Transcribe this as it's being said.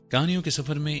कहानियों के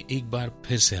सफर में एक बार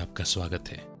फिर से आपका स्वागत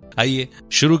है। आइए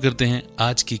शुरू करते हैं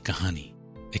आज की कहानी,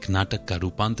 एक नाटक का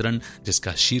रूपांतरण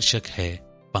जिसका शीर्षक है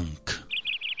पंख।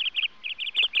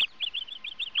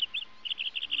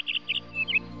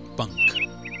 पंख।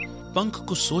 पंख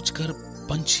को सोचकर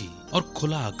पंछी और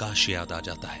खुला आकाश याद आ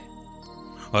जाता है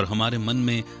और हमारे मन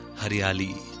में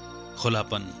हरियाली,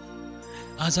 खुलापन,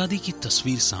 आजादी की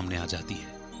तस्वीर सामने आ जाती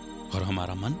है और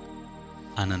हमारा मन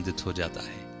आनंदित हो जाता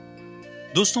है।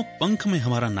 दोस्तों, पंख में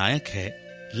हमारा नायक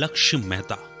है लक्ष्य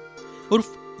मेहता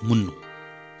उर्फ मुन्नू।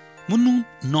 मुन्नू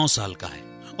 9 साल का है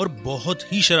और बहुत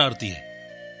ही शरारती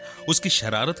है। उसकी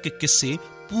शरारत के किस्से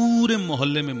पूरे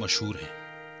मोहल्ले में मशहूर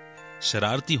हैं।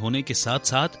 शरारती होने के साथ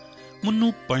साथ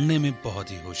मुन्नू पढ़ने में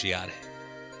बहुत ही होशियार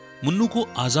है। मुन्नू को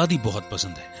आजादी बहुत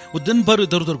पसंद है। वो दिन भर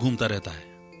इधर उधर घूमता रहता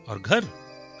है और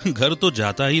घर तो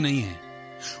जाता ही नहीं है।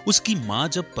 उसकी माँ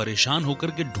जब परेशान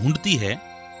होकर के ढूंढती है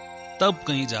तब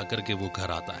कहीं जाकर के वो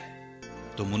घर आता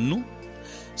है। तो मुन्नू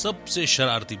सबसे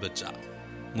शरारती बच्चा,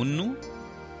 मुन्नू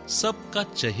सबका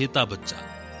चहेता बच्चा,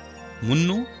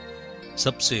 मुन्नू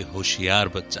सबसे होशियार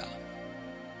बच्चा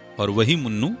और वही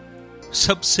मुन्नू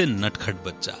सबसे नटखट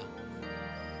बच्चा।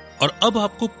 और अब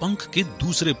आपको पंख के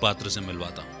दूसरे पात्र से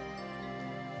मिलवाता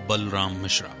हूं, बलराम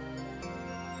मिश्रा।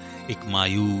 एक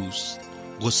मायूस,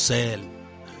 गुस्सैल,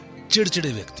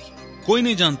 चिड़चिड़े व्यक्ति। कोई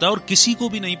नहीं जानता और किसी को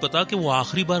भी नहीं पता कि वो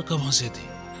आखिरी बार कब हंसे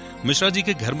थे। मिश्रा जी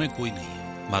के घर में कोई नहीं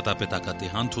है। माता पिता का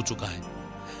देहांत हो चुका है,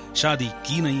 शादी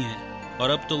की नहीं है और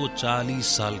अब तो वो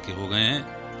 40 साल के हो गए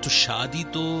हैं। तो शादी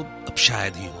तो अब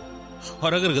शायद ही हो,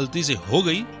 और अगर गलती से हो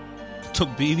गई तो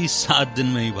बीवी 7 दिन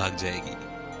में ही भाग जाएगी।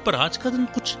 पर आज का दिन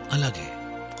कुछ अलग है,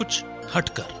 कुछ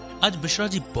हटकर। आज मिश्रा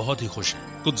जी बहुत ही खुश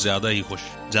हैं, कुछ ज्यादा ही खुश।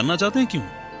 जानना चाहते हैं क्यों?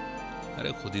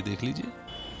 अरे खुद ही देख लीजिए।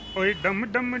 ओए डम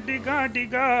डम डिगा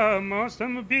डिगा,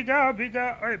 मौसम भीगा भीगा,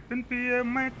 ओए बिन पिए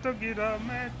मैं तो गिरा,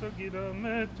 मैं तो गिरा,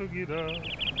 मैं तो गिरा।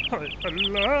 ओए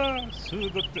अल्लाह,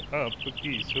 सूरत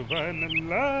आपकी सुभान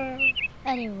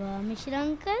अल्लाह। अरे वाह मिश्रा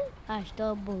अंकल, आज तो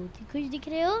आप बहुत ही खुश दिख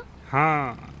रहे हो। हाँ,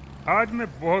 आज मैं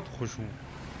बहुत खुश हूँ।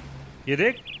 ये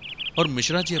देख। और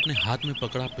मिश्रा जी अपने हाथ में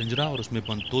पकड़ा पिंजरा और उसमें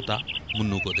बंद तोता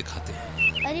मुन्नू को दिखाते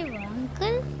हैं। अरे वाह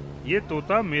अंकल, ये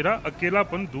तोता मेरा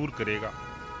अकेलापन दूर करेगा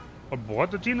और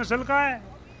बहुत अच्छी नस्ल का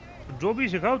है। जो भी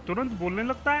सिखाओ तुरंत बोलने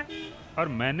लगता है और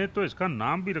मैंने तो इसका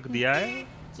नाम भी रख दिया है।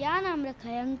 क्या नाम रखा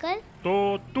है अंकल?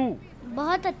 तोतू।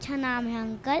 बहुत अच्छा नाम है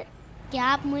अंकल। क्या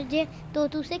आप मुझे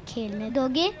तोतू से खेलने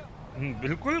दोगे?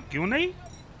 बिल्कुल, क्यों नहीं।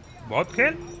 बहुत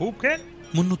खेल, खूब खेल।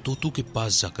 मुन्नू तोतू के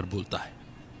पास जाकर बोलता है,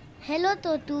 हेलो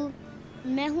तोतू,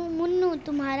 मैं हूँ मुन्नू,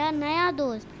 तुम्हारा नया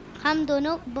दोस्त। हम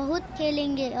दोनों बहुत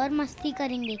खेलेंगे और मस्ती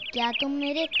करेंगे। क्या तुम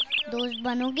मेरे दोस्त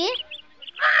बनोगे?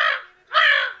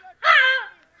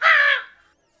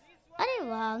 अरे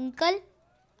वाह अंकल,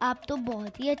 आप तो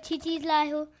बहुत ही अच्छी चीज लाए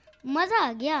हो, मजा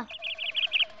आ गया।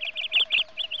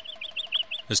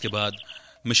 इसके बाद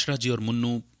मिश्रा जी और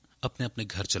मुन्नू अपने अपने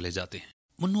घर चले जाते हैं।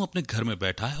 मुन्नू अपने घर में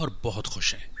बैठा है और बहुत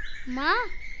खुश है। माँ,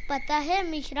 पता है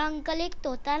मिश्रा अंकल एक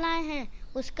तोता लाए हैं,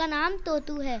 उसका नाम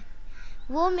तोतू है।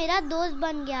 वो मेरा दोस्त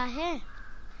बन गया है।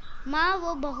 माँ,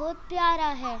 वो बहुत प्यारा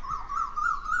है।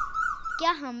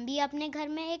 क्या हम भी अपने घर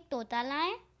में एक तोता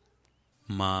लाएं?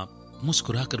 माँ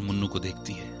मुस्कुराकर मुन्नू को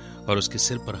देखती है और उसके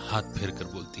सिर पर हाथ फेर कर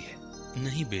बोलती है,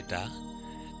 नहीं बेटा,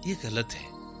 ये गलत है।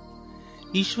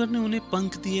 ईश्वर ने उन्हें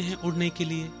पंख दिए हैं उड़ने के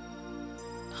लिए,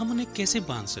 हम उन्हें कैसे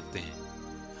बांध सकते हैं?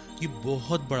 ये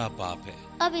बहुत बड़ा पाप है।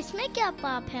 अब इसमें क्या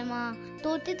पाप है माँ?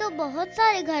 तोते तो बहुत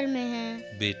सारे घर में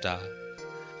हैं। बेटा,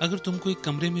 अगर तुमको एक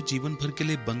कमरे में जीवन भर के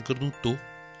लिए बंद कर दूं तो?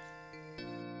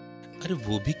 अरे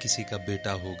वो भी किसी का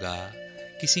बेटा होगा,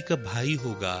 किसी का भाई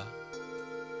होगा,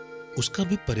 उसका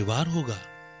भी परिवार होगा।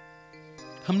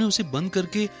 हमने उसे बंद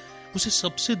करके उसे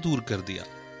सबसे दूर कर दिया,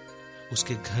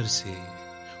 उसके घर से,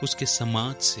 उसके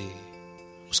समाज से,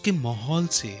 उसके माहौल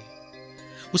से,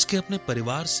 उसके अपने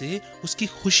परिवार से, उसकी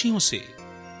खुशियों से।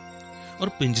 और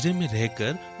पिंजरे में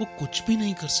रहकर वो कुछ भी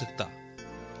नहीं कर सकता।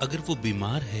 अगर वो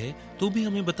बीमार है तो भी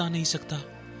हमें बता नहीं सकता,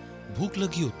 भूख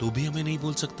लगी हो तो भी हमें नहीं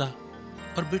बोल सकता।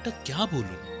 और बेटा क्या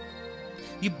बोलूं,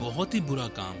 ये बहुत ही बुरा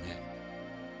काम है।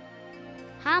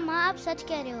 हाँ माँ, आप सच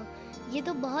कह रहे हो, ये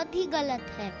तो बहुत ही गलत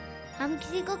है। हम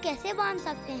किसी को कैसे बांध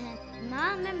सकते हैं?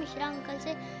 माँ, मैं मिश्रा अंकल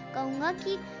से कहूँगा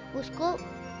कि उसको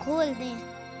खोल दें।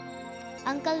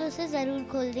 अंकल उसे जरूर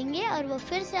खोल देंगे और वो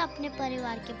फिर से अपने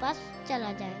परिवार के पास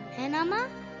चला जाएगा, है ना माँ?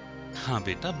 हाँ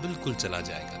बेटा, बिल्कुल चला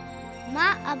जाएगा।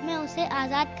 माँ, अब मैं उसे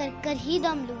आजाद कर कर ही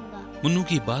दम लूंगा। मुन्नू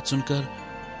की बात सुनकर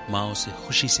माँ उसे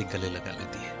खुशी से गले लगा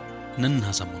लेती है।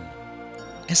 नन्हा सा मुन्नू।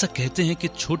 ऐसा कहते हैं कि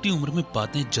छोटी उम्र में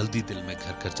बातें जल्दी दिल में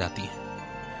घर कर जाती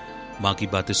हैं। माँ की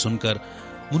बातें सुनकर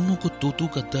मुन्नू को तोतू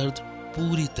का दर्द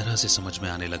पूरी तरह से समझ में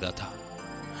आने लगा था।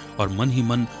 और मन ही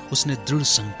मन उसने दृढ़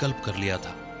संकल्प कर लिया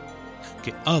था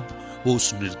कि अब वो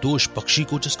उस निर्दोष पक्षी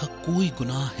को, जिसका कोई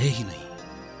गुनाह है ही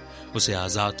नहीं, उसे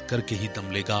आजाद करके ही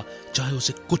दम लेगा, चाहे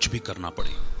उसे कुछ भी करना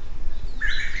पड़े।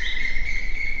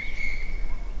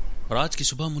 और आज की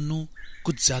सुबह मुन्नू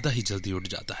कुछ ज्यादा ही जल्दी उठ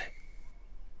जाता है।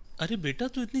 अरे बेटा,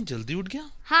 तू इतनी जल्दी उठ गया?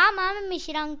 हाँ माँ, मैं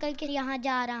मिश्रा अंकल के यहाँ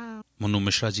जा रहा हूँ। मुन्नू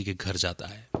मिश्रा जी के घर जाता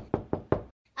है।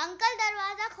 अंकल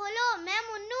दरवाजा खोलो, मैं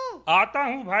मुन्नू। आता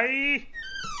हूँ भाई।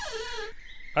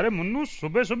 अरे मुन्नू,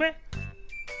 सुबह सुबह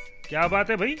क्या बात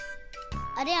है भाई?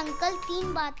 अरे अंकल,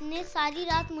 3 बात ने सारी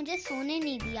रात मुझे सोने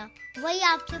नहीं दिया, वही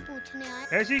आपसे पूछने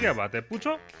आए। ऐसी क्या बात है,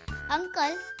 पूछो।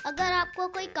 अंकल, अगर आपको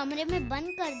कोई कमरे में बंद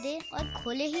कर दे और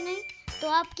खोले ही नहीं तो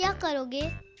आप क्या करोगे?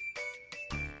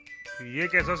 ये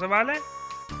कैसा सवाल है?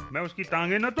 मैं उसकी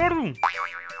टांगे न तोड़ दूं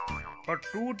और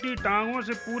टूटी टांगों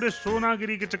से पूरे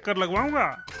सोनागिरी के चक्कर लगवाऊंगा।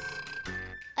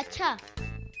 अच्छा,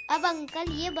 अब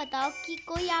अंकल ये बताओ कि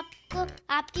कोई आपको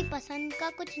आपकी पसंद का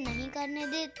कुछ नहीं करने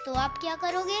दे तो आप क्या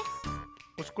करोगे?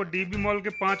 उसको डीबी मॉल के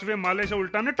 5वें माले से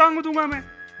उल्टा न टांग दूंगा मैं,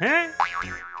 हैं?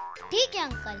 ठीक है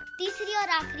अंकल। तीसरी और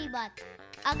आखिरी बात,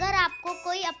 अगर आपको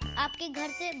कोई आपके घर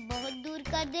से बहुत दूर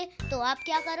कर दे तो आप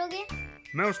क्या करोगे?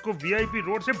 मैं उसको VIP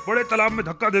रोड से बड़े तालाब में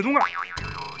धक्का दे दूंगा।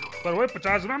 पर वो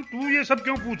 50 ग्राम, तू ये सब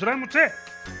क्यों पूछ रहा है मुझसे?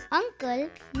 अंकल,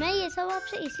 मैं ये सब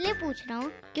आपसे इसलिए पूछ रहा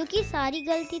हूँ क्योंकि सारी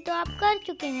गलती तो आप कर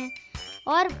चुके हैं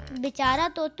और बेचारा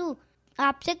तोतू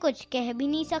आपसे कुछ कह भी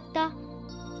नहीं सकता।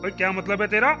 ओए, क्या मतलब है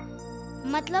तेरा?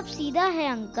 मतलब सीधा है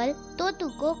अंकल, तोतू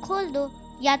को खोल दो,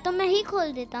 या तो मैं ही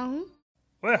खोल देता हूँ।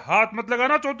 ओए, हाथ मत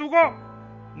लगाना चोतू को,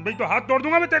 भाई तो हाथ तोड़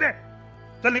दूंगा मैं तेरे।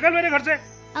 चल निकल मेरे घर से।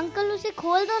 अंकल, उसे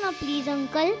खोल दो ना प्लीज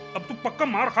अंकल। अब तू पक्का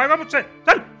मार खाएगा मुझसे।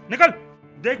 चल निकल,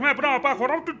 देख मैं अपना आपा खो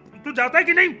रहा हूँ, तू जाता है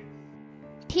कि नहीं?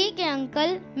 ठीक है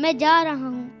अंकल, मैं जा रहा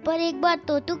हूँ, पर एक बार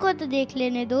तोतू को तो देख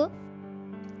लेने दो।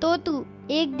 तोतू,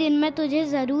 एक दिन मैं तुझे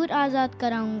जरूर आजाद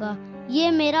कराऊंगा,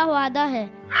 ये मेरा वादा है।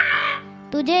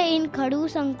 तुझे इन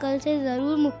खड़ूस अंकल से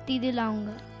जरूर मुक्ति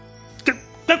दिलाऊंगा।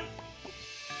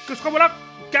 किसको बोला?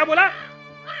 क्या बोला?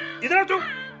 इधर आ तू।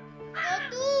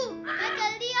 तोतू, मैं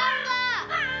जल्दी आऊंगा।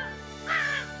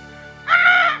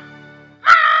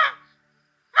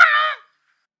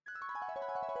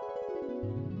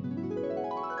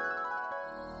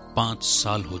 5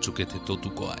 साल हो चुके थे तोतू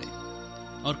को आए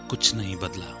और कुछ नहीं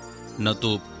बदला। न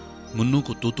तो मुन्नू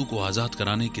को तोतू को आजाद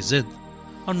कराने की जिद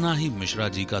और ना ही मिश्रा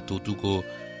जी का तोतू को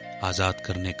आजाद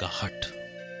करने का हट।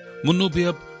 मुन्नू भी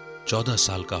अब 14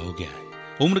 साल का हो गया है।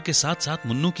 उम्र के साथ साथ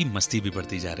मुन्नू की मस्ती भी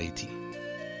बढ़ती जा रही थी।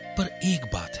 पर एक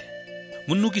बात है,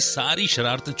 मुन्नू की सारी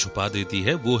शरारतें छुपा देती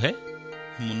है, वो है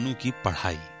मुन्नू की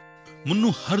पढ़ाई। मुन्नू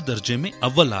हर दर्जे में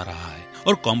अव्वल आ रहा है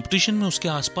और कंपटीशन में उसके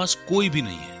आसपास कोई भी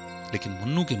नहीं है, लेकिन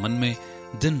मुन्नू के मन में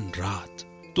दिन रात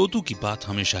तोतू की बात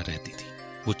हमेशा रहती थी।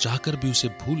 वो चाहकर भी उसे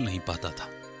भूल नहीं पाता था।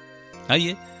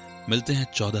 आइए मिलते हैं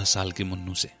 14 साल के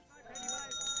मुन्नू से।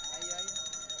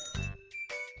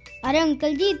 अरे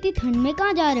अंकल जी, इतनी ठंड में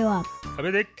कहाँ जा रहे हो आप?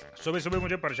 अबे देख, सुबह सुबह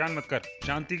मुझे परेशान मत कर,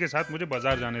 शांति के साथ मुझे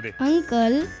बाजार जाने दे।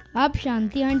 अंकल, आप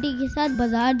शांति आंटी के साथ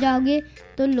बाजार जाओगे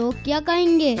तो लोग क्या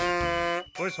कहेंगे?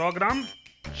 ओए 100 ग्राम,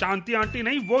 शांति आंटी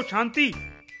नहीं, वो शांति,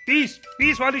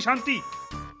 पीस वाली शांति।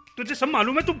 तुझे सब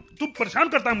मालूम है, तू परेशान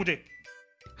करता है मुझे।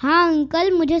 हाँ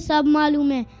अंकल, मुझे सब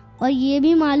मालूम है और ये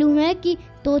भी मालूम है कि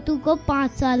तोतू को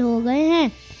 5 साल हो गए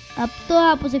हैं। अब तो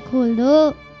आप उसे खोल दो।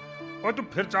 और तू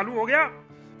फिर चालू हो गया?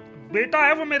 बेटा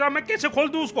है वो मेरा, मैं कैसे खोल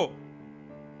दूं उसको?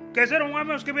 कैसे रहूंगा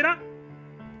मैं उसके बिना?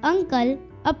 अंकल,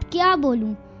 अब क्या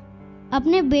बोलूं?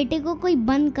 अपने बेटे को कोई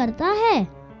बंद करता है?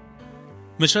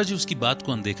 मिश्रा जी उसकी बात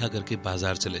को अनदेखा करके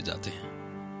बाजार चले जाते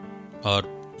हैं और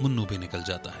मुन्नू भी निकल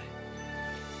जाता है।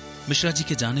 मिश्रा जी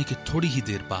के जाने के थोड़ी ही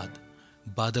देर बाद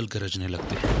बादल गरजने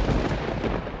लगते हैं।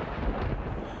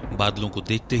 बादलों को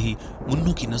देखते ही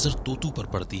मुन्नू की नजर तोतू पर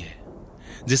पड़ती है,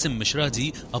 जिसे मिश्रा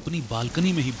जी अपनी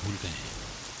बालकनी में ही भूल गए हैं,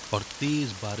 और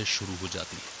तेज बारिश शुरू हो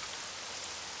जाती है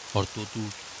और तोतू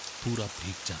पूरा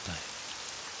भीग जाता है।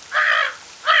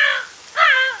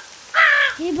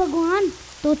 हे भगवान,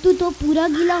 तोतू तो पूरा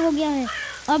गीला हो गया है।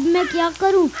 अब मैं क्या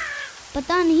करूं?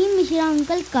 पता नहीं मिश्रा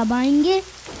अंकल कब आएंगे।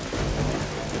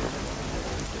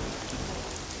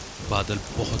 बादल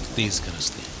बहुत तेज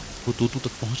गरजते हैं। वो तोतू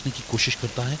तक पहुंचने की कोशिश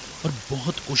करता है और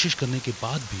बहुत कोशिश करने के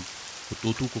बाद भी वो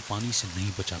तोतू को पानी से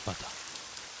नहीं बचा पाता।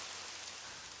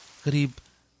 करीब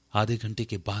आधे घंटे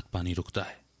के बाद पानी रुकता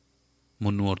है।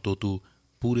 मुन्नू और तोतू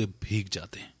पूरे भीग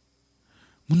जाते हैं।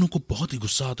 मुन्नू को बहुत ही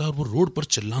गुस्सा आता है और वो रोड पर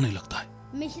चिल्लाने लगता है।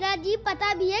 मिश्रा जी,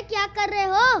 पता भी है क्या कर रहे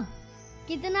हो?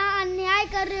 कितना अन्याय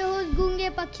कर रहे हो उस गूंगे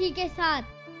पक्षी के साथ।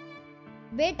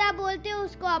 बेटा बोलते हो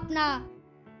उसको अपना।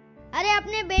 अरे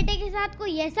अपने बेटे के साथ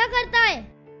कोई ऐसा करता है?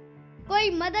 कोई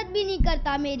मदद भी नहीं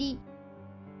करता मेरी।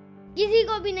 किसी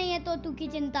को भी नहीं है तोतू की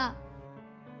चिंता।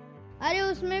 अरे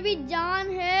उसमें भी जान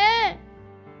है।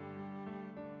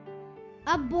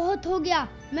 अब बहुत हो गया,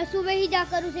 मैं सुबह ही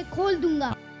जाकर उसे खोल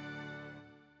दूंगा।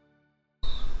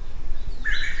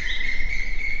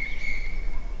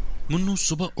 मुन्नू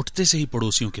सुबह उठते से ही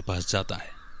पड़ोसियों के पास जाता है।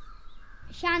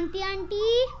 शांति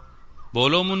आंटी।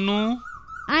 बोलो मुन्नू।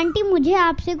 आंटी मुझे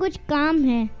आपसे कुछ काम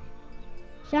है।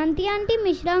 शांति आंटी,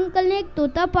 मिश्रा अंकल ने एक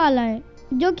तोता पाला है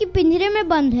जो कि पिंजरे में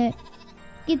बंद है।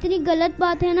 कितनी गलत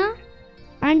बात है ना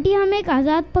आंटी। हम एक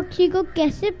आजाद पक्षी को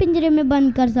कैसे पिंजरे में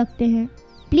बंद कर सकते हैं?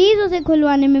 प्लीज उसे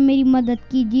खुलवाने में मेरी मदद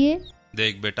कीजिए।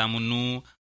 देख बेटा मुन्नू,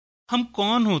 हम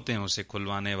कौन होते हैं उसे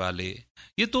खुलवाने वाले?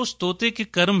 ये तो उस तोते के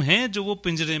कर्म हैं जो वो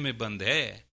पिंजरे में बंद है।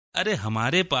 अरे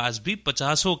हमारे पास भी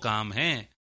 50 काम हैं।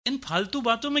 इन फालतू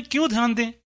बातों में क्यों ध्यान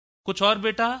दें? कुछ और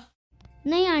बेटा?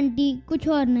 नहीं आंटी, कुछ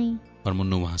और नहीं। और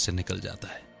मुन्नू वहां से निकल जाता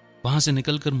है। वहां से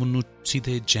निकलकर मुन्नू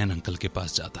सीधे जैन अंकल के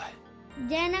पास जाता है।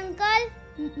 जैन अंकल,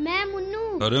 मैं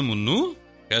मुन्नू। अरे मुन्नू,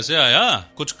 कैसे आया?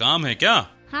 कुछ काम है क्या?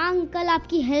 हाँ अंकल,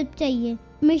 आपकी हेल्प चाहिए।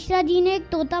 मिश्रा जी ने एक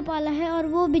तोता पाला है और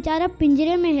वो बेचारा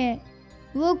पिंजरे में है।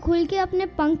 वो खुल के अपने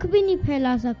पंख भी नहीं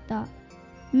फैला सकता।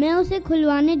 मैं उसे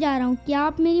खुलवाने जा रहा हूँ, क्या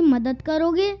आप मेरी मदद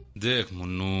करोगे? देख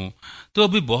मुन्नू, तो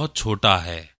अभी बहुत छोटा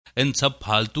है, इन सब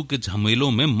फालतू के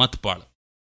झमेलों में मत पड़।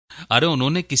 अरे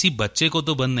उन्होंने किसी बच्चे को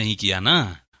तो बंद नहीं किया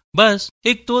ना, बस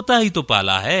एक तोता ही तो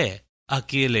पाला है।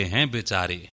 अकेले हैं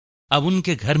बेचारे, अब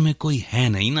उनके घर में कोई है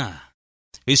नहीं ना,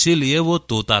 इसीलिए वो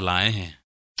तोता लाए हैं।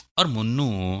 और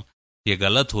मुन्नू, ये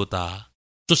गलत होता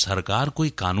तो सरकार कोई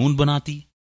कानून बनाती।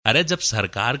 अरे जब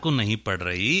सरकार को नहीं पड़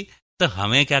रही तो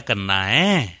हमें क्या करना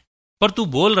है? पर तू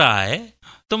बोल रहा है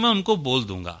तो मैं उनको बोल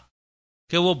दूंगा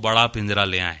कि वो बड़ा पिंजरा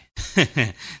ले आए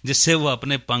जिससे वो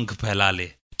अपने पंख फैला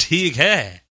ले। ठीक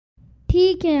है?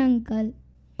 ठीक है अंकल।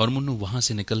 और मुन्नू वहां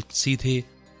से निकल सीधे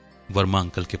वर्मा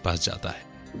अंकल के पास जाता है।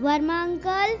 वर्मा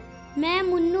अंकल, मैं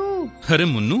मुन्नू। अरे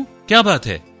मुन्नू, क्या बात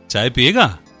है? चाय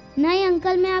पिएगा? नहीं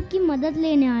अंकल, मैं आपकी मदद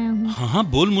लेने आया हूँ। हाँ हाँ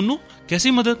बोल मुन्नू,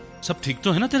 कैसी मदद? सब ठीक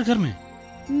तो है ना तेरे घर में?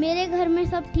 मेरे घर में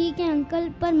सब ठीक है अंकल,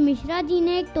 पर मिश्रा जी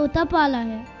ने एक तोता पाला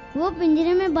है। वो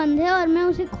पिंजरे में बंद है और मैं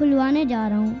उसे खुलवाने जा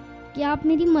रहा हूँ। क्या आप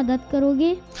मेरी मदद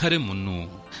करोगे? अरे मुन्नू,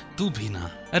 तू भी ना।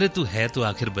 अरे तू है तो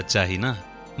आखिर बच्चा ही ना।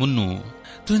 मुन्नू,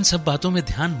 तू इन सब बातों में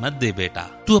ध्यान मत दे बेटा,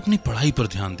 तू अपनी पढ़ाई पर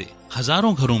ध्यान दे।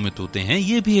 हजारों घरों में तोते हैं,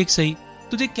 ये भी एक सही।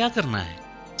 तुझे क्या करना है?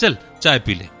 चल चाय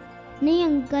पी ले। नहीं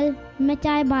अंकल, मैं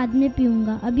चाय बाद में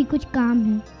पीऊंगा, अभी कुछ काम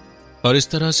है। और इस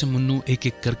तरह से मुन्नू एक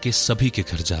एक करके सभी के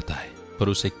घर जाता है, पर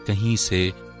उसे कहीं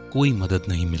से कोई मदद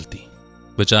नहीं मिलती।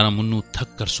 बेचारा मुन्नू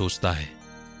थक कर सोचता है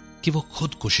कि वो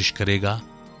खुद कोशिश करेगा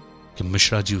कि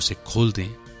मिश्रा जी उसे खोल दें,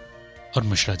 और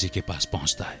मिश्रा जी के पास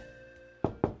पहुंचता है।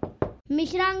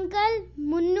 मिश्रा अंकल,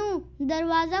 मुन्नू,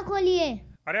 दरवाजा खोलिए।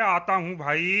 अरे आता हूँ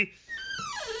भाई।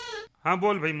 हाँ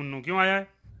बोल भाई मुन्नू, क्यों आया है?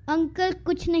 अंकल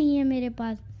कुछ नहीं है मेरे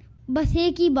पास, बस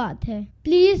एक ही बात है,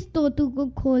 प्लीज तोतू को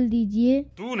खोल दीजिए।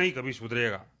 तू नहीं कभी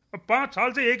सुधरेगा। 5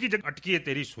 साल से एक ही जगह अटकी है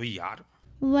तेरी सुई यार।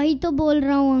 वही तो बोल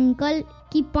रहा हूँ अंकल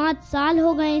कि 5 साल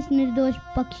हो गए इस निर्दोष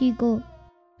पक्षी को।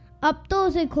 अब तो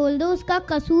उसे खोल दो, उसका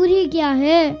कसूर ही क्या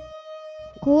है?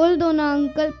 खोल दो ना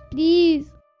अंकल, प्लीज।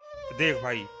 देख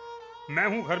भाई, मैं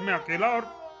हूँ घर में अकेला, और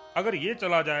अगर ये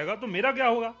चला जाएगा तो मेरा क्या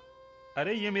होगा?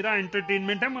 अरे ये मेरा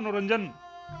एंटरटेनमेंट है, मनोरंजन।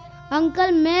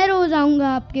 अंकल मैं रोज आऊंगा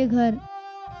आपके घर,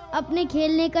 अपने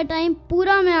खेलने का टाइम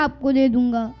पूरा मैं आपको दे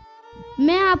दूंगा।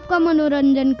 मैं आपका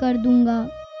मनोरंजन कर दूंगा,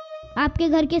 आपके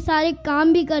घर के सारे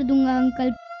काम भी कर दूंगा।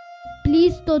 अंकल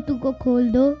प्लीज तोतू को खोल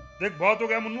दो। देख बहुत हो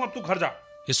गया मुन्नू, अब तू घर जा।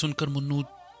 ये सुनकर मुन्नू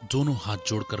दोनों हाथ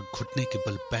जोड़कर घुटने के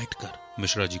बल बैठकर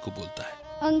मिश्रा जी को बोलता है,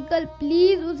 अंकल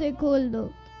प्लीज उसे खोल दो,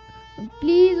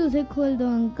 प्लीज उसे खोल दो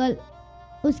अंकल,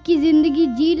 उसकी जिंदगी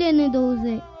जी लेने दो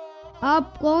उसे।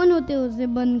 आप कौन होते उसे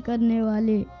बंद करने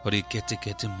वाले? और ये कहते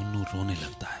कहते मुन्नू रोने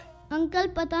लगता है। अंकल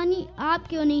पता नहीं आप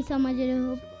क्यों नहीं समझ रहे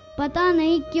हो, पता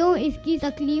नहीं क्यों इसकी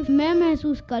तकलीफ मैं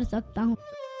महसूस कर सकता हूँ,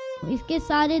 इसके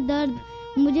सारे दर्द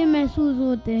मुझे महसूस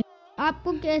होते हैं।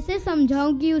 आपको कैसे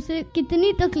समझाऊं कि उसे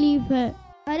कितनी तकलीफ है?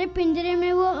 अरे पिंजरे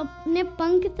में वो अपने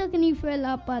पंख तक नहीं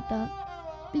फैला पाता।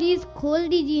 प्लीज खोल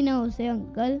दीजिए ना उसे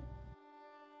अंकल।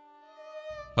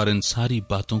 और इन सारी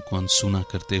बातों को अनसुना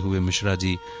करते हुए मिश्रा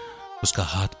जी उसका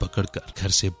हाथ पकड़कर घर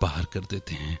से बाहर कर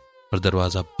देते हैं और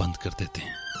दरवाजा बंद कर देते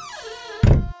हैं।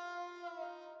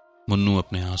 मुन्नू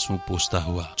अपने आंसू पोंछता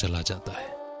हुआ चला जाता है।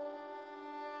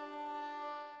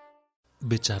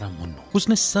 बेचारा मुन्नू,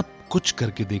 उसने सब कुछ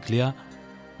करके देख लिया,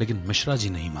 लेकिन मिश्रा जी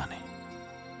नहीं माने।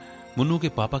 मुन्नू के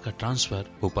पापा का ट्रांसफर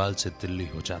भोपाल से दिल्ली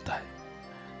हो जाता है।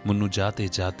 मुन्नू जाते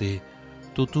जाते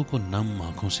तोतू को नम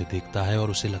आंखों से देखता है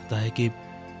और उसे लगता है कि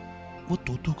वो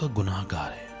तोतू का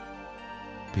गुनाहगार है।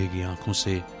 भीगी आंखों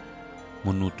से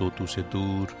मुन्नू तोतू से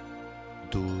दूर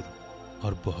दूर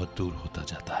और बहुत दूर होता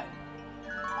जाता है।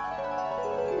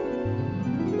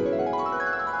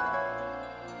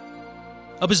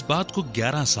 अब इस बात को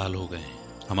 11 साल हो गए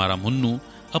हैं। हमारा मुन्नू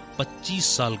अब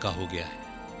 25 साल का हो गया है।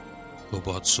 वो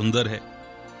बहुत सुंदर है।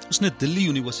 उसने दिल्ली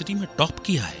यूनिवर्सिटी में टॉप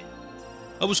किया है।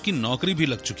 अब उसकी नौकरी भी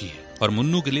लग चुकी है और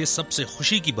मुन्नू के लिए सबसे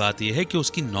खुशी की बात यह है कि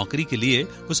उसकी नौकरी के लिए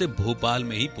उसे भोपाल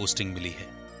में ही पोस्टिंग मिली है।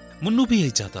 मुन्नू भी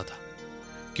यही चाहता था,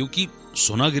 क्योंकि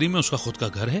सोनागिरी में उसका खुद का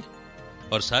घर है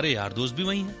और सारे यार दोस्त भी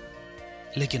वहीं हैं।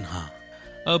 लेकिन हाँ,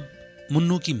 अब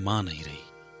मुन्नू की मां नहीं रही।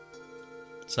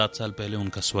 7 साल पहले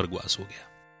उनका स्वर्गवास हो गया।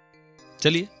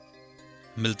 चलिए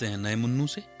मिलते हैं नए मुन्नू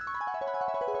से।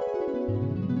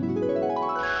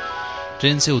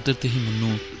 ट्रेन से उतरते ही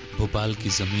मुन्नू भोपाल की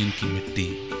जमीन की मिट्टी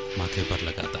माथे पर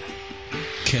लगाता है।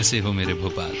 कैसे हो मेरे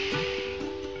भोपाल,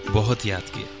 बहुत याद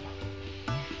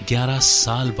किया। 11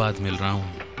 साल बाद मिल रहा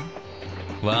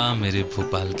हूं। वाह मेरे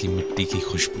भोपाल की मिट्टी की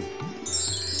खुशबू।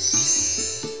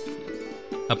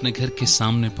 अपने घर के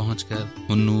सामने पहुंचकर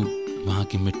मुन्नू वहां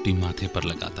की मिट्टी माथे पर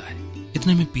लगाता है।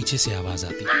 इतने में पीछे से आवाज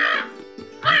आती है,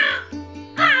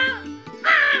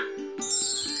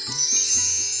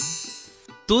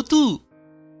 तोतू,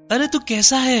 अरे तू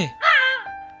कैसा है?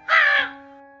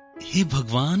 हे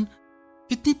भगवान,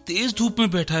 इतनी तेज धूप में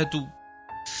बैठा है तू।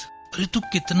 अरे तू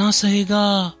कितना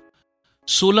सहेगा?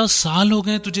 16 साल हो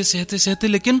गए तुझे सहते सहते।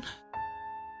 लेकिन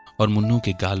और मुन्नू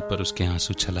के गाल पर उसके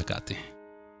आंसू छलक आते हैं।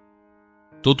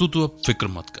 तोतू तू अब फिक्र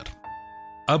मत कर,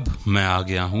 अब मैं आ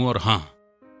गया हूं और हां,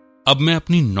 अब मैं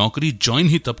अपनी नौकरी ज्वाइन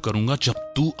ही तब करूंगा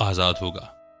जब तू आजाद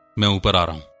होगा। मैं ऊपर आ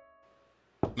रहा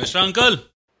हूं। मिश्रा अंकल,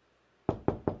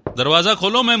 दरवाजा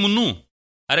खोलो, मैं मुन्नू।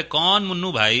 अरे कौन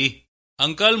मुन्नू भाई?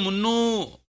 अंकल मुन्नू,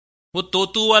 वो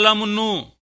तोतू वाला मुन्नू।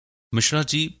 मिश्रा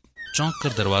जी चौंक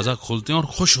कर दरवाजा खोलते हैं और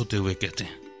खुश होते हुए कहते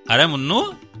हैं, अरे मुन्नू,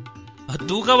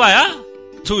 तू कब आया?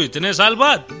 तू इतने साल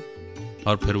बाद?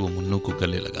 और फिर वो मुन्नू को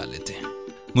गले लगा लेते हैं।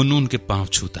 मुन्नू उनके पांव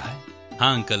छूता है।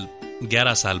 हाँ अंकल,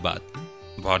 11 साल बाद।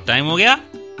 बहुत टाइम हो गया।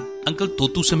 अंकल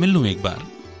तोतू से मिल लूं एक बार?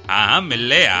 हाँ मिल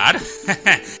ले यार।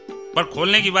 पर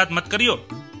खोलने की बात मत करियो,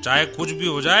 चाहे कुछ भी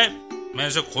हो जाए मैं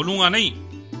इसे खोलूंगा नहीं।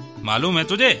 मालूम है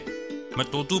तुझे, मैं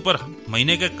तोतू पर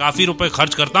महीने के काफी रुपए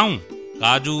खर्च करता हूँ।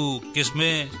 काजू,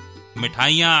 किस्में,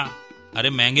 मिठाइयाँ, अरे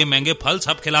महंगे महंगे फल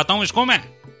सब खिलाता हूँ इसको मैं।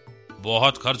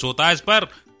 बहुत खर्च होता है इस पर।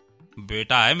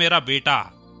 बेटा है मेरा बेटा।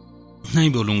 नहीं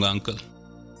बोलूंगा अंकल।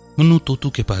 मुन्नू तोतू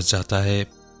के पास जाता है,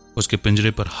 उसके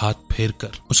पिंजरे पर हाथ फेर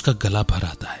कर उसका गला भर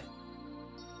आता है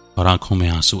और आंखों में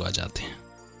आंसू आ जाते हैं।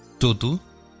 तोतू,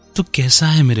 तू कैसा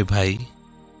है मेरे भाई?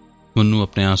 मुन्नू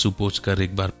अपने आंसू पोंछकर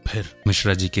एक बार फिर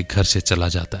मिश्रा जी के घर से चला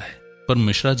जाता है, पर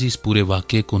मिश्रा जी इस पूरे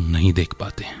वाकये को नहीं देख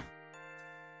पाते हैं।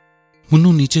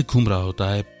 मुन्नू नीचे घूम रहा होता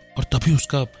है और तभी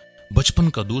उसका बचपन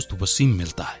का दोस्त वसीम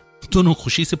मिलता है। दोनों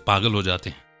खुशी से पागल हो जाते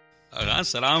हैं।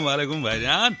 अस्सलाम वालेकुम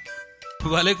भाईजान।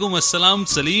 वालेकुम अस्सलाम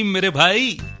सलीम मेरे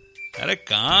भाई। अरे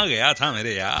कहाँ गया था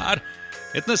मेरे यार,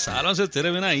 इतने सालों से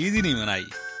तेरे बिना ईद ही नहीं मनाई।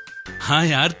 हाँ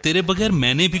यार, तेरे बगैर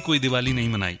मैंने भी कोई दिवाली नहीं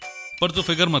मनाई। पर तू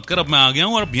फिक्र मत कर, अब मैं आ गया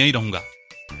हूं और अब यहीं रहूंगा।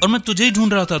 और मैं तुझे ही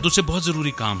ढूंढ रहा था, तुझसे बहुत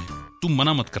जरूरी काम है, तू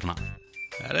मना मत करना।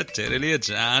 अरे तेरे लिए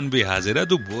जान भी हाजिर है,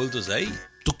 तू बोल तो सही।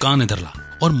 तू कान इधर ला।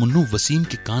 और मुन्नू वसीम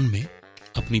के कान में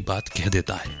अपनी बात कह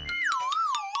देता है।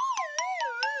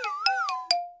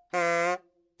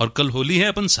 और कल होली है,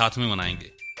 अपन साथ में मनाएंगे।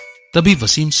 तभी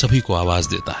वसीम सभी को आवाज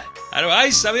देता है, अरे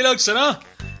भाई सभी लोग सुनो,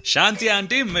 शांति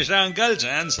आंटी, मिश्रा अंकल,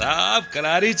 जैन साहब,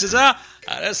 कलारी चचा,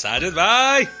 अरे साजिद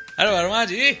भाई, अरे वर्मा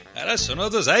जी, अरे सुनो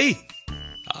तो सही।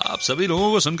 आप सभी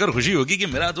लोगों को सुनकर खुशी होगी कि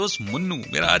मेरा दोस्त मुन्नू,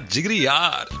 मेरा जिगरी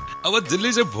यार, अब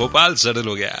दिल्ली से भोपाल सेटल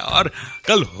हो गया है और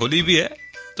कल होली भी है।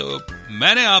 तो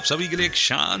मैंने आप सभी के लिए एक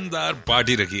शानदार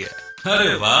पार्टी रखी है।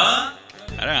 अरे वाह।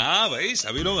 अरे हाँ भाई,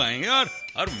 सभी लोग आएंगे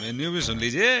और मेन्यू भी सुन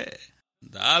लीजिए।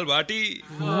 दाल बाटी,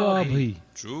 वाह भाई,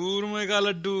 चूरमे का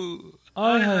लड्डू,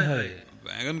 आय हाय हाय,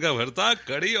 बैंगन का भरता,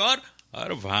 कड़ी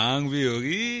और भांग भी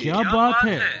होगी। क्या बात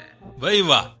है भाई,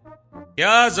 वाह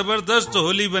क्या जबरदस्त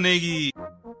होली बनेगी।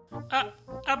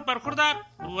 अब बरखुरदार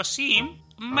वसीम,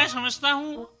 मैं समझता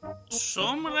हूँ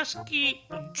सोमरस की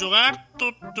जुगाड़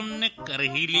तो तुमने कर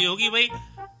ही ली होगी भाई।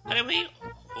 अरे भाई,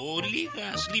 होली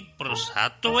का असली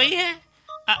प्रसाद तो वही है।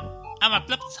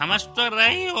 मतलब समझ तो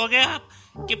रहे हो गए आप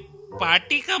कि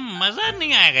पार्टी का मजा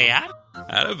नहीं आएगा यार।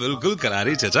 अरे बिल्कुल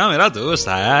कलारी चचा, मेरा दोस्त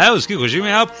आया है, उसकी खुशी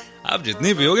में आप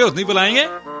जितनी पियोगे उतनी पिलाएंगे।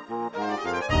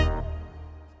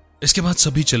 इसके बाद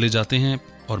सभी चले जाते हैं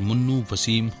और मुन्नू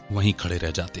वसीम वहीं खड़े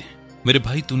रह जाते हैं। मेरे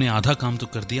भाई, तूने आधा काम तो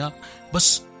कर दिया,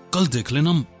 बस कल देख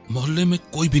लेना मोहल्ले में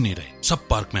कोई भी नहीं रहे, सब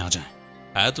पार्क में आ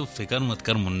जाएं। तू फिक्र मत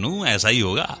कर मुन्नू, ऐसा ही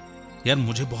होगा। यार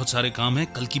मुझे बहुत सारे काम है,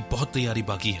 कल की बहुत तैयारी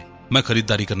बाकी है, मैं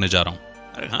खरीदारी करने जा रहा हूँ।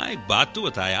 अरे हाँ, एक बात तो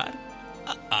बता यार,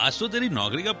 आज तो तेरी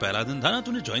नौकरी का पहला दिन था ना,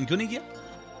 तूने ज्वाइन क्यों नहीं किया?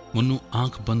 मुन्नू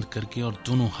आंख बंद करके और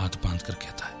दोनों हाथ बांध कर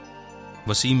कहता है,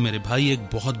 वसीम मेरे भाई, एक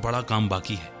बहुत बड़ा काम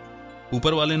बाकी है।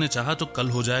 ऊपर वाले ने चाहा तो कल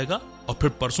हो जाएगा और फिर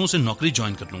परसों से नौकरी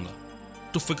ज्वाइन कर लूंगा।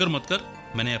 तू फिक्र मत कर,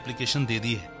 मैंने एप्लीकेशन दे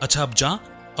दी है। अच्छा अब जा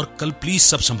और कल प्लीज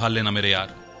सब संभाल लेना मेरे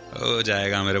यार। हो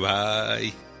जाएगा मेरे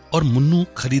भाई। और मुन्नू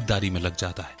खरीदारी में लग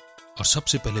जाता है और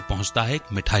सबसे पहले पहुंचता है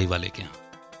एक मिठाई वाले के यहाँ।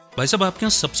 भाई साहब, आपके यहाँ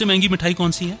सबसे महंगी मिठाई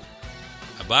कौन सी है?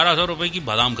 1200 रुपए की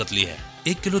बादाम कतली है।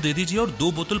 1 किलो दे दीजिए और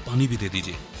 2 बोतल पानी भी दे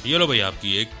दीजिए। ये लो भाई,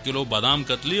 आपकी 1 किलो बादाम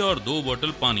कतली और 2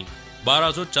 बोतल पानी,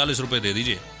 1240 रुपए दे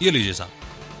दीजिए। ये लीजिए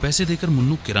साहब। पैसे देकर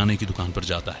मुन्नू किराने की दुकान पर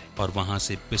जाता है और वहां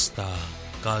से पिस्ता,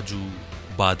 काजू,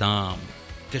 बादाम,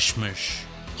 किशमिश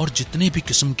और जितने भी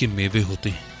किस्म के मेवे होते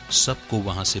हैं सबको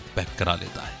वहां से पैक करा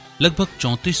लेता है। लगभग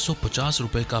 3450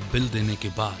 रुपए का बिल देने के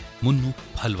बाद मुन्नू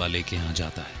फल वाले के यहाँ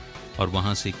जाता है और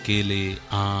वहां से केले,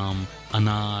 आम,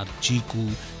 अनार, चीकू,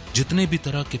 जितने भी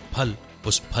तरह के फल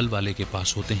उस फल वाले के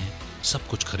पास होते हैं सब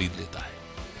कुछ खरीद लेता है।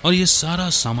 और ये सारा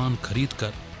सामान खरीद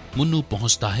कर मुन्नू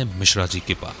पहुंचता है मिश्रा जी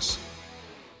के पास।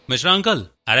 मिश्रा अंकल।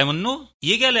 अरे मुन्नू,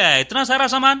 ये क्या ले आया इतना सारा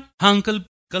सामान? हाँ अंकल,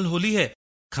 कल होली है,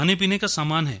 खाने पीने का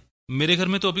सामान है। मेरे घर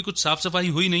में तो अभी कुछ साफ सफाई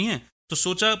हुई नहीं है, तो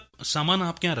सोचा सामान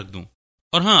आपके यहाँ रख दूं।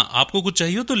 और हाँ, आपको कुछ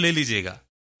चाहिए तो ले लीजिएगा,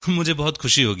 मुझे बहुत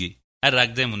खुशी होगी। अरे रख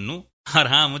दे मुन्नू, और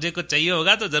हाँ, मुझे कुछ चाहिए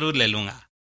होगा तो जरूर ले लूंगा।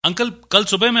 अंकल कल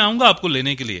सुबह मैं आऊंगा आपको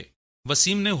लेने के लिए।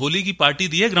 वसीम ने होली की पार्टी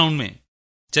दी है ग्राउंड में,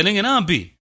 चलेंगे ना आप भी?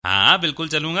 हाँ बिल्कुल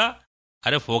चलूंगा।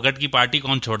 अरे फोकट की पार्टी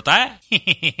कौन छोड़ता है?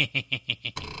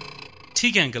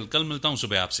 ठीक है अंकल, कल मिलता हूं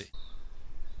सुबह आपसे।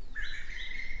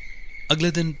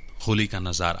 अगले दिन होली का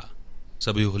नजारा,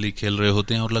 सभी होली खेल रहे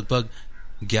होते हैं और लगभग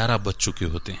 11 बज चुके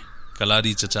होते हैं।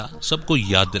 कलारी चचा सबको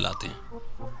याद दिलाते हैं।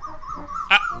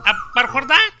 अब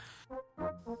परखुरदार,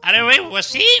 अरे भाई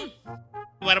वसीम,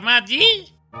 वर्मा जी,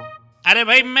 अरे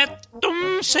भाई मैं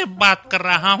तुमसे बात कर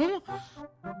रहा हूं।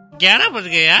 11 बज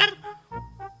गए यार,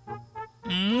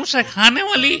 मुंह से खाने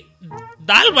वाली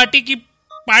दाल बाटी की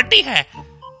पार्टी है।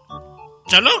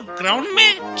 चलो ग्राउंड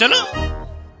में चलो।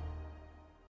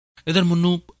 इधर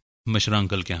मुन्नू मिश्रा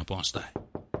अंकल के यहाँ पहुंचता है।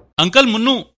 अंकल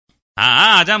मुन्नू।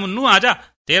 हाँ आजा मुन्नू आजा,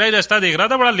 तेरा ही रास्ता देख रहा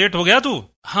था, बड़ा लेट हो गया तू।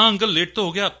 हाँ अंकल, लेट तो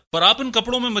हो गया, पर आप इन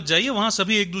कपड़ों में मत जाइए, वहां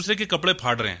सभी एक दूसरे के कपड़े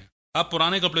फाड़ रहे हैं। आप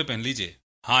पुराने कपड़े पहन लीजिए।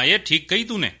 हाँ ये ठीक कही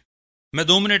तूने, मैं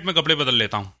 2 मिनट में कपड़े बदल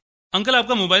लेता हूँ। अंकल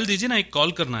आपका मोबाइल दीजिए ना, एक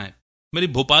कॉल करना है, मेरी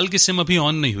भोपाल की सिम अभी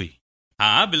ऑन नहीं हुई।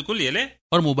 हाँ बिल्कुल, ये ले।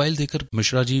 और मोबाइल देकर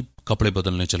मिश्रा जी कपड़े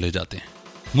बदलने चले जाते हैं।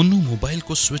 मुन्नू मोबाइल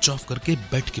को स्विच ऑफ करके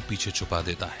बेड के पीछे छुपा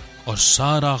देता है और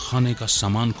सारा खाने का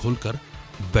सामान खोलकर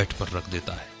बेड पर रख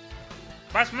देता है।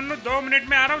 बस मुन्नू 2 मिनट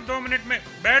में आ रहा हूँ, 2 मिनट में,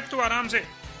 बैठ तू आराम से।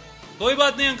 कोई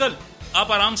बात नहीं अंकल,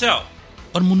 आप आराम से आओ।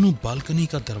 और मुन्नू बालकनी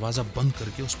का दरवाजा बंद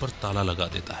करके उस पर ताला लगा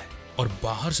देता है और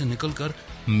बाहर से निकलकर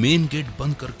मेन गेट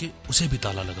बंद करके उसे भी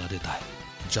ताला लगा देता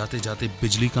है। जाते जाते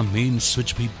बिजली का मेन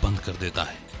स्विच भी बंद कर देता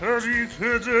है।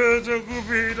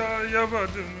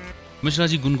 मिश्रा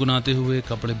जी गुनगुनाते हुए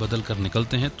कपड़े बदल कर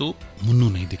निकलते हैं तो मुन्नू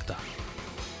नहीं दिखता।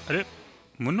 अरे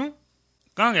मुन्नू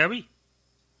कहाँ गया भाई?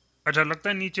 अच्छा, लगता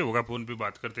है नीचे होगा, फोन पे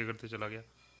बात करते करते चला गया।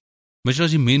 मिश्रा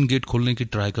जी मेन गेट खोलने की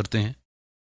ट्राई करते हैं।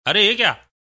 अरे ये क्या?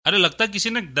 अरे लगता है किसी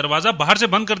ने दरवाजा बाहर से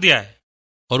बंद कर दिया है।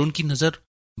 और उनकी नजर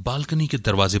बालकनी के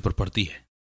दरवाजे पर पड़ती है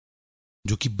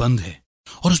जो कि बंद है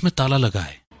और उसमें ताला लगा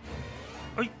है।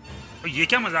 ये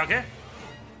क्या मजाक है?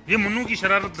 ये मुन्नू की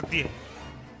शरारत लगती है।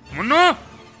 मुन्नू,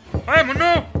 ओए मुन्नू,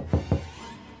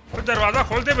 तो दरवाजा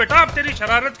खोल दे बेटा, अब तेरी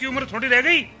शरारत की उम्र थोड़ी रह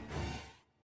गई।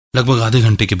 लगभग आधे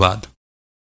घंटे के बाद।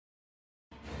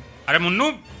 अरे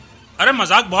मुन्नू, अरे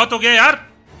मजाक बहुत हो गया यार,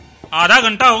 आधा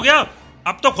घंटा हो गया,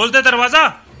 अब तो खोल दे दरवाजा।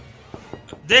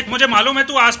 देख मुझे मालूम है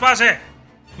तू आसपास है,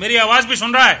 मेरी आवाज भी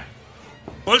सुन रहा है,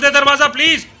 खोल दे दरवाजा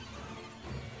प्लीज।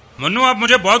 मुन्नू अब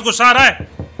मुझे बहुत गुस्सा आ रहा है।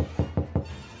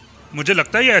 मुझे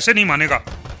लगता है ये ऐसे नहीं मानेगा।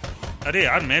 अरे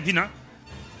यार मैं भी ना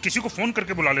किसी को फोन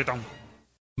करके बुला लेता हूँ।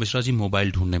 मिश्रा जी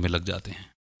मोबाइल ढूंढने में लग जाते हैं।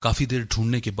 काफी देर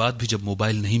ढूंढने के बाद भी जब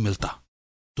मोबाइल नहीं मिलता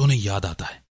तो उन्हें याद आता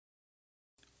है।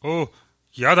 ओह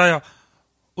याद आया,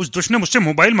 उस दुष्ट ने मुझसे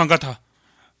मोबाइल मांगा था,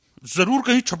 जरूर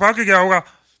कहीं छुपा के गया होगा,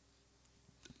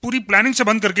 पूरी प्लानिंग से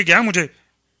बंद करके गया मुझे।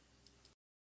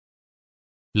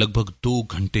 लगभग 2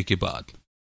 घंटे के बाद।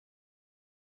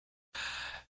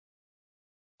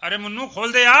 अरे मुन्नू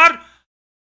खोल दे यार,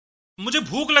 मुझे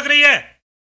भूख लग रही है।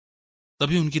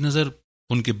 तभी उनकी नजर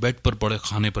उनके बेड पर पड़े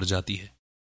खाने पर जाती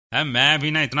है। मैं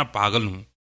भी ना इतना पागल हूं,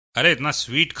 अरे इतना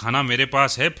स्वीट खाना मेरे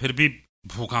पास है फिर भी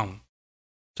भूखा हूं।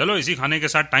 चलो इसी खाने के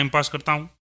साथ टाइम पास करता हूं।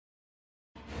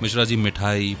 मिश्रा जी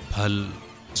मिठाई, फल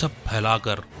सब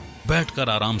फैलाकर बैठकर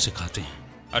आराम से खाते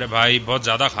हैं। अरे भाई बहुत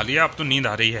ज्यादा खा लिया, अब तो नींद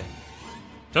आ रही है,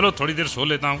 चलो थोड़ी देर सो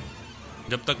लेता हूं।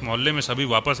 जब तक मोहल्ले में सभी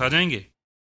वापस आ जाएंगे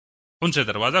उनसे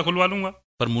दरवाजा खुलवा लूंगा।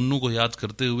 पर मुन्नू को याद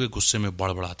करते हुए गुस्से में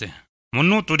बड़बड़ाते हैं।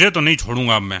 मुन्नू तुझे तो नहीं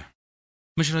छोड़ूंगा अब मैं।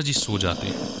 मिश्रा जी सो जाते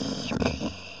हैं।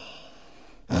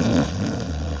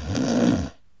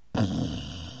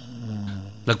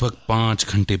 लगभग 5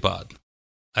 घंटे बाद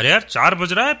अरे यार 4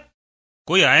 बज रहा है,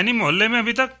 कोई आया नहीं मोहल्ले में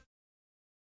अभी तक।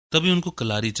 तभी उनको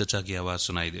कलारी चचा की आवाज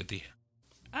सुनाई देती है।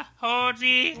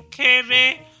 होरी खेरे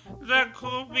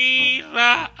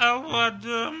रघुबीरा अवध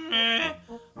में,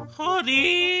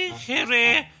 होरी खेरे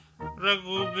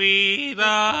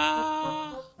रघुबीरा।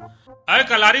 अरे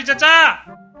कलारी चचा,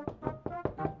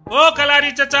 ओ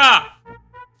कलारी चचा।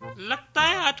 लगता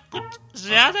है आज कुछ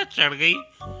ज्यादा चढ़ गई,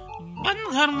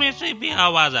 बंद घर में से भी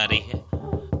आवाज आ रही है।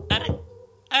 अरे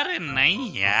अरे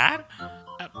नहीं यार,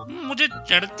 मुझे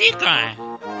चढ़ती कहाँ है।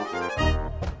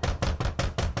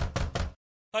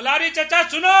 कलारी चचा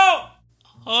सुनो।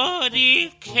 होरी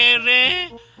खेरे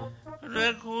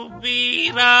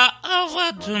रघुबीरा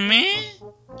अवध में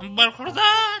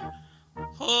बरखुरदार,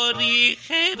 होरी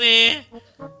खेरे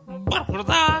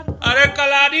बरखुरदार। अरे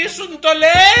कलारी सुन तो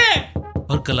ले।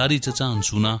 और कलारी चचा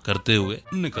अनसुना करते हुए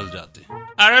निकल जाते हैं।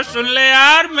 अरे सुन ले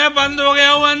यार, मैं बंद हो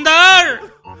गया हूँ अंदर।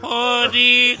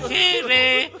 होरी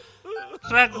खेरे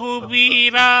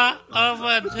रघुबीरा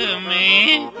अवध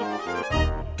में।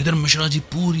 इधर मिश्रा जी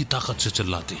पूरी ताकत से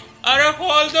चिल्लाते हैं। अरे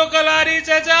खोल दो कलारी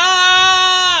चचा।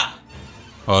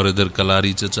 और इधर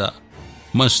कलारी चचा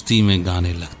मस्ती में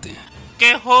गाने लगते हैं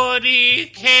के होरी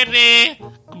खेरे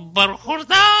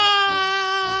बरखुरदार,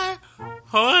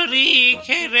 होरी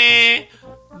खेरे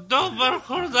दो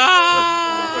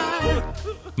बरखुरदार।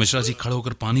 मिश्रा जी खड़े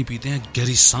होकर पानी पीते हैं,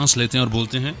 गहरी सांस लेते हैं और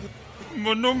बोलते हैं,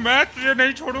 मुन्नू मैं तुझे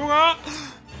नहीं छोड़ूंगा,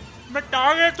 मैं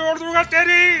टांगे तोड़ दूंगा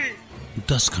तेरी।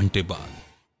 10 घंटे बाद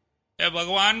ए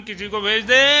भगवान किसी को भेज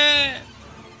दे,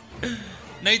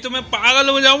 नहीं तो मैं पागल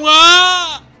हो जाऊंगा।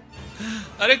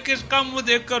 अरे किसका मुंह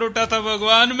देखकर उठा था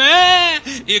भगवान, मैं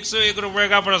 101 रुपए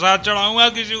का प्रसाद चढ़ाऊंगा,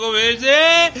 किसी को भेज दे।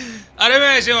 अरे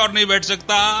मैं ऐसे और नहीं बैठ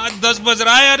सकता, 10 बज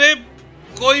रहा है, अरे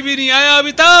कोई भी नहीं आया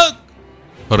अभी तक।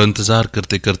 और इंतजार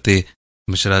करते करते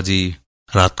मिश्रा जी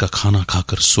रात का खाना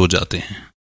खाकर सो जाते हैं।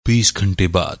 20 घंटे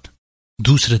बाद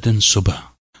दूसरे दिन सुबह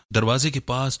दरवाजे के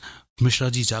पास मिश्रा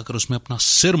जी जाकर उसमें अपना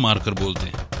सिर मारकर बोलते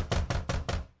हैं,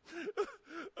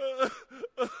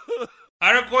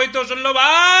 अरे कोई तो सुन लो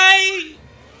भाई,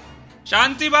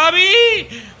 शांति भाभी,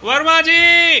 वर्मा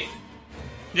जी,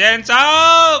 जैन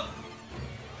साहब,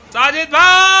 साजिद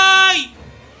भाई,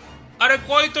 अरे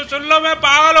कोई तो सुन लो, मैं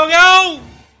पागल हो गया हूं।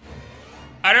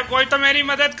 अरे कोई तो मेरी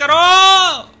मदद करो।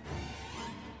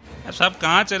 सब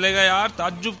कहां चलेगा यार,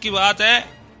 ताज्जुब की बात है,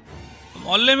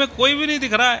 मोहल्ले में कोई भी नहीं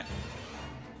दिख रहा है,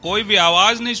 कोई भी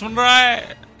आवाज नहीं सुन रहा है,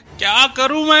 क्या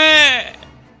करूं मैं।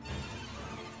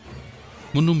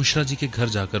 मुन्नू मिश्रा जी के घर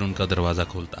जाकर उनका दरवाजा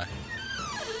खोलता है।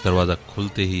 दरवाजा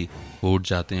खुलते ही वो उठ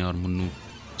जाते हैं और मुन्नू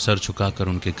सर झुकाकर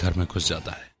उनके घर में घुस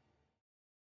जाता है।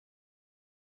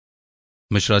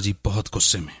 मिश्रा जी बहुत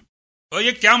गुस्से में, तो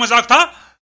ये क्या मजाक था?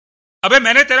 अबे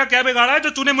मैंने तेरा क्या बिगाड़ा है जो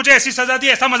तूने मुझे ऐसी सजा दी,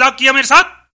 ऐसा मजाक किया मेरे साथ?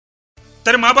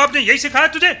 तेरे माँ बाप ने यही सिखाया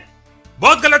तुझे?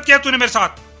 बहुत गलत किया तूने मेरे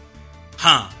साथ।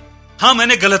 हाँ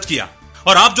मैंने गलत किया,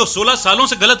 और आप जो 16 सालों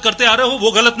से गलत करते आ रहे हो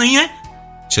वो गलत नहीं है।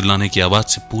 चिल्लाने की आवाज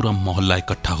से पूरा मोहल्ला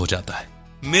इकट्ठा हो जाता है।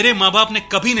 मेरे माँ बाप ने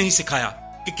कभी नहीं सिखाया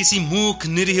कि किसी मूर्ख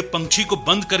निरीह पंछी को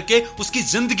बंद करके उसकी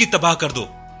जिंदगी तबाह कर दो।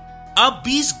 आप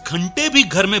 20 घंटे भी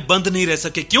घर में बंद नहीं रह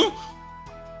सके, क्यों?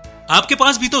 आपके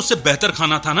पास भी तो उससे बेहतर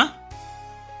खाना था ना,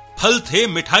 फल थे,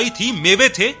 मिठाई थी, मेवे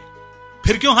थे,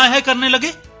 फिर क्यों हाय हाय करने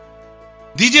लगे?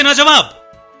 दीजिए ना जवाब।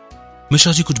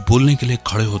 मिश्रा जी कुछ बोलने के लिए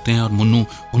खड़े होते हैं और मुन्नू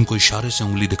उनको इशारे से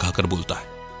उंगली दिखाकर बोलता है,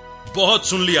 बहुत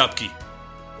सुन ली आपकी,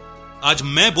 आज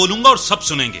मैं बोलूंगा और सब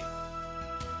सुनेंगे।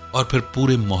 और फिर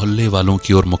पूरे मोहल्ले वालों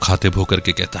की ओर मुखातिब होकर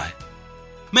के कहता है,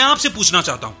 मैं आपसे पूछना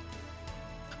चाहता हूं,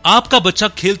 आपका बच्चा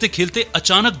खेलते खेलते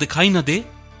अचानक दिखाई न दे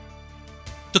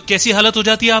तो कैसी हालत हो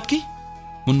जाती है आपकी?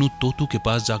 मुन्नू तोतू के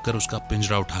पास जाकर उसका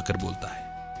पिंजरा उठाकर बोलता है,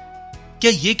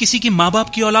 क्या ये किसी की मां बाप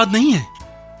की औलाद नहीं है?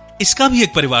 इसका भी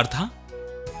एक परिवार था,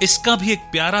 इसका भी एक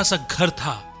प्यारा सा घर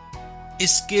था,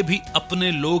 इसके भी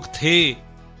अपने लोग थे।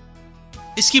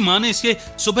 इसकी मां ने इसे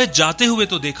सुबह जाते हुए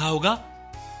तो देखा होगा,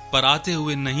 पर आते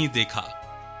हुए नहीं देखा।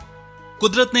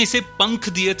 कुदरत ने इसे पंख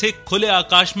दिए थे खुले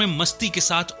आकाश में मस्ती के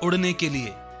साथ उड़ने के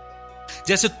लिए,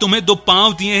 जैसे तुम्हें 2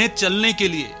 पांव दिए हैं चलने के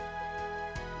लिए।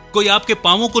 कोई आपके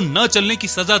पांवों को न चलने की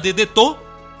सजा दे दे तो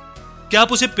क्या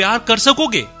आप उसे प्यार कर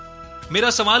सकोगे? मेरा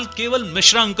सवाल केवल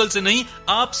मिश्रा अंकल से नहीं,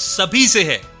 आप सभी से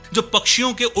है, जो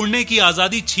पक्षियों के उड़ने की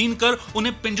आजादी छीनकर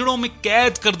उन्हें पिंजड़ों में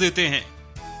कैद कर देते हैं।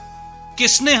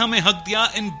 किसने हमें हक दिया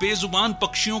इन बेजुबान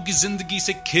पक्षियों की जिंदगी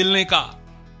से खेलने का?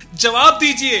 जवाब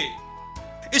दीजिए।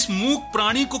 इस मूक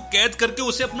प्राणी को कैद करके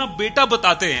उसे अपना बेटा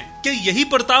बताते हैं। क्या यही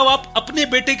बर्ताव आप अपने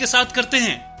बेटे के साथ करते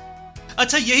हैं?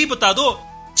 अच्छा यही बता दो,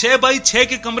 6x6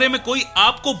 के कमरे में कोई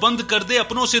आपको बंद कर दे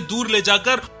अपनों से दूर ले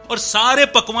जाकर और सारे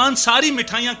पकवान सारी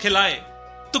मिठाइयां खिलाए,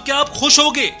 तो क्या आप खुश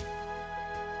होगे?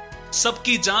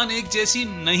 सबकी जान एक जैसी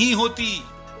नहीं होती।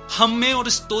 हम में और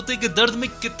इस तोते के दर्द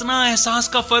में कितना एहसास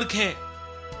का फर्क है।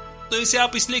 तो इसे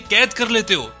आप इसलिए कैद कर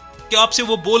लेते हो कि आपसे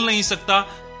वो बोल नहीं सकता,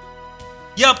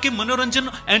 या आपके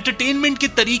मनोरंजन एंटरटेनमेंट के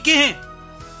तरीके हैं।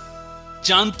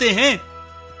 जानते हैं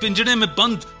पिंजरे में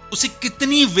बंद उसे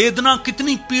कितनी वेदना,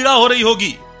 कितनी पीड़ा हो रही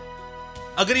होगी।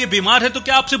 अगर ये बीमार है तो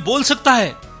क्या आपसे बोल सकता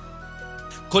है?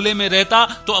 खुले में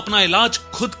रहता तो अपना इलाज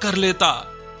खुद कर लेता।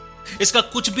 इसका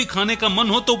कुछ भी खाने का मन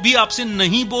हो तो भी आपसे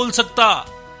नहीं बोल सकता।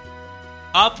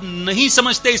 आप नहीं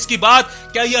समझते इसकी बात?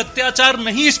 क्या यह अत्याचार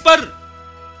नहीं इस पर?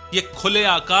 ये खुले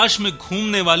आकाश में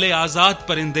घूमने वाले आजाद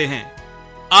परिंदे हैं।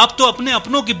 आप तो अपने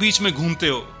अपनों के बीच में घूमते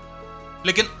हो,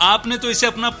 लेकिन आपने तो इसे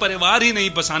अपना परिवार ही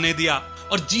नहीं बसाने दिया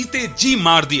और जीते जी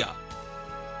मार दिया।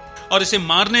 और इसे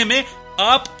मारने में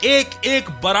आप एक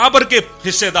एक बराबर के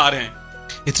हिस्सेदार हैं।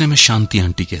 इतने में शांति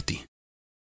आंटी कहती,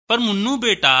 पर मुन्नू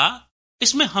बेटा,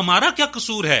 इसमें हमारा क्या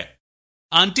कसूर है?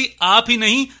 आंटी आप ही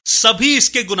नहीं, सभी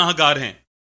इसके गुनाहगार हैं।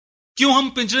 क्यों हम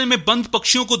पिंजरे में बंद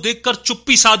पक्षियों को देखकर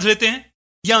चुप्पी साध लेते हैं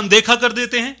या अनदेखा कर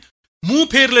देते हैं, मुंह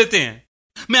फेर लेते हैं?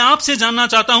 मैं आपसे जानना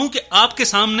चाहता हूं कि आपके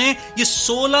सामने ये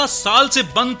 16 साल से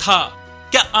बंद था,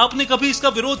 क्या आपने कभी इसका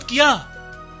विरोध किया?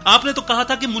 आपने तो कहा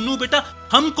था कि मुन्नू बेटा,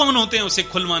 हम कौन होते हैं उसे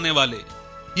खुलवाने वाले?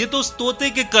 ये तो उस तोते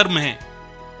के कर्म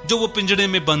हैं जो वो पिंजरे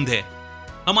में बंद है।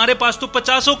 हमारे पास तो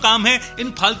 50 काम है,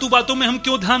 इन फालतू बातों में हम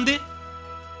क्यों ध्यान दें?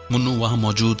 मुन्नू वहां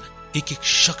मौजूद एक एक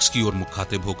शख्स की ओर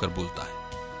मुखातिब होकर बोलता है।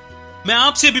 मैं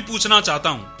आपसे भी पूछना चाहता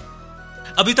हूं,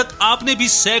 अभी तक आपने भी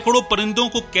सैकड़ों परिंदों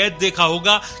को कैद देखा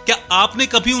होगा, क्या आपने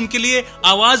कभी उनके लिए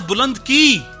आवाज बुलंद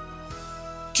की?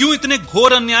 क्यों इतने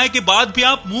घोर अन्याय के बाद भी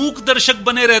आप मूक दर्शक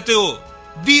बने रहते हो?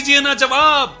 दीजिए ना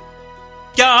जवाब।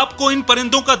 क्या आपको इन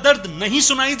परिंदों का दर्द नहीं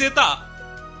सुनाई देता?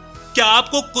 क्या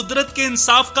आपको कुदरत के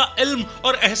इंसाफ का इल्म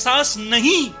और एहसास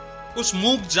नहीं? उस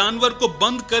मूक जानवर को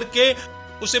बंद करके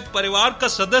उसे परिवार का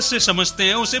सदस्य समझते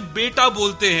हैं, उसे बेटा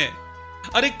बोलते हैं।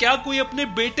 अरे क्या कोई अपने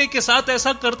बेटे के साथ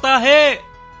ऐसा करता है?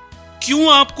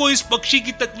 क्यों आपको इस पक्षी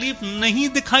की तकलीफ नहीं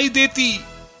दिखाई देती?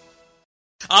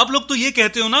 आप लोग तो ये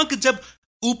कहते हो ना कि जब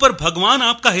ऊपर भगवान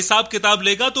आपका हिसाब किताब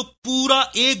लेगा तो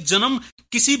पूरा एक जन्म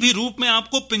किसी भी रूप में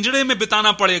आपको पिंजरे में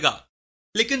बिताना पड़ेगा,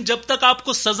 लेकिन जब तक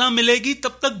आपको सजा मिलेगी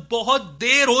तब तक बहुत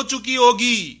देर हो चुकी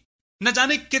होगी। न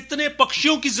जाने कितने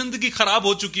पक्षियों की जिंदगी खराब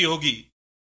हो चुकी होगी।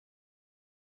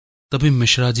 तभी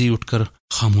मिश्रा जी उठकर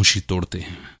खामोशी तोड़ते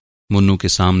हैं। मुन्नू के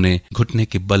सामने घुटने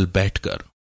के बल बैठकर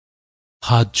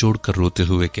हाथ जोड़कर रोते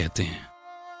हुए कहते हैं,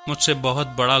 मुझसे बहुत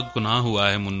बड़ा गुनाह हुआ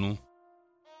है मुन्नू,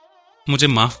 मुझे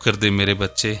माफ कर दे मेरे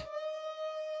बच्चे।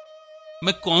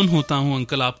 मैं कौन होता हूं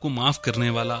अंकल आपको माफ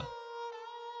करने वाला?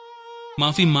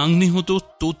 माफी मांगनी हो तो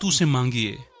तोतू से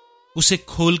मांगिए, उसे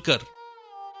खोलकर,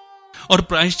 और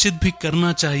प्रायश्चित भी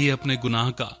करना चाहिए अपने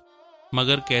गुनाह का।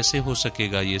 मगर कैसे हो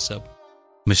सकेगा ये सब?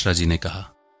 मिश्रा जी ने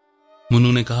कहा।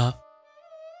 मुन्नू ने कहा,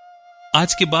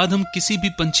 आज के बाद हम किसी भी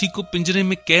पंछी को पिंजरे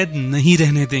में कैद नहीं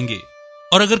रहने देंगे,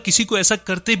 और अगर किसी को ऐसा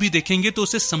करते भी देखेंगे तो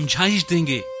उसे समझाइश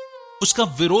देंगे, उसका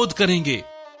विरोध करेंगे।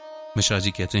 मिश्रा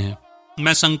जी कहते हैं,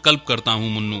 मैं संकल्प करता हूं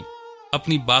मुन्नू,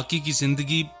 अपनी बाकी की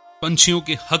जिंदगी पंछियों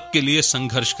के हक के लिए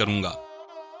संघर्ष करूंगा।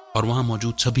 और वहां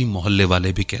मौजूद सभी मोहल्ले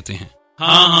वाले भी कहते हैं,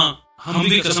 हाँ, हम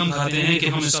भी कसम खाते हैं कि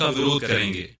हम इसका विरोध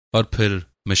करेंगे। और फिर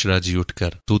मिश्रा जी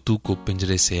उठकर तोतू को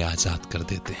पिंजरे से आजाद कर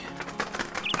देते हैं।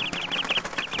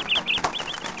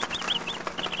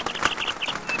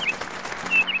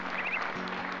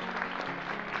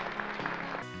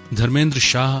 धर्मेंद्र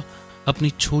शाह अपनी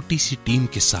छोटी सी टीम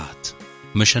के साथ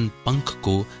मिशन पंख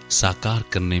को साकार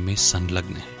करने में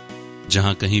संलग्न है।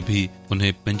 जहां कहीं भी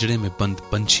उन्हें पिंजरे में बंद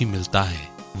पंछी मिलता है,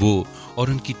 वो और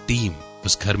उनकी टीम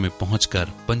उस घर में पहुंचकर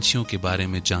पंछियों के बारे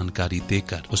में जानकारी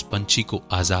देकर उस पंछी को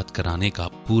आजाद कराने का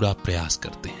पूरा प्रयास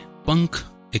करते हैं। पंख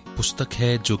एक पुस्तक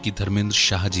है जो कि धर्मेंद्र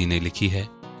शाह जी ने लिखी है।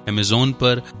 अमेज़न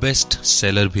पर बेस्ट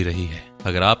सेलर भी रही है।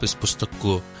 अगर आप इस पुस्तक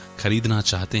को खरीदना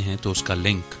चाहते हैं तो उसका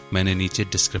लिंक मैंने नीचे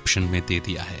डिस्क्रिप्शन में दे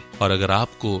दिया है। और अगर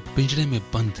आपको पिंजरे में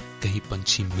बंद कहीं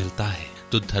पंछी मिलता है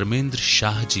तो धर्मेंद्र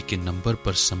शाह जी के नंबर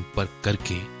पर संपर्क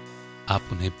करके आप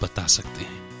उन्हें बता सकते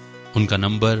हैं। उनका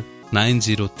नंबर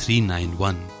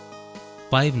 90391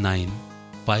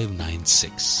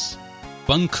 59596।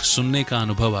 पंख सुनने का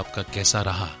अनुभव आपका कैसा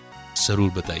रहा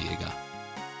जरूर बताइएगा,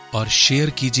 और शेयर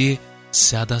कीजिए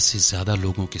ज्यादा से ज्यादा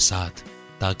लोगों के साथ,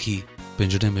 ताकि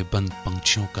पिंजरे में बंद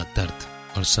पंछियों का दर्द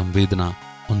और संवेदना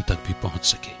उन तक भी पहुंच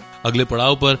सके। अगले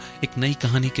पड़ाव पर एक नई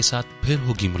कहानी के साथ फिर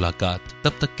होगी मुलाकात।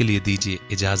 तब तक के लिए दीजिए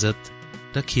इजाजत,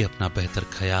 रखिए अपना बेहतर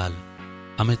ख्याल।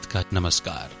 अमित का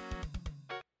नमस्कार।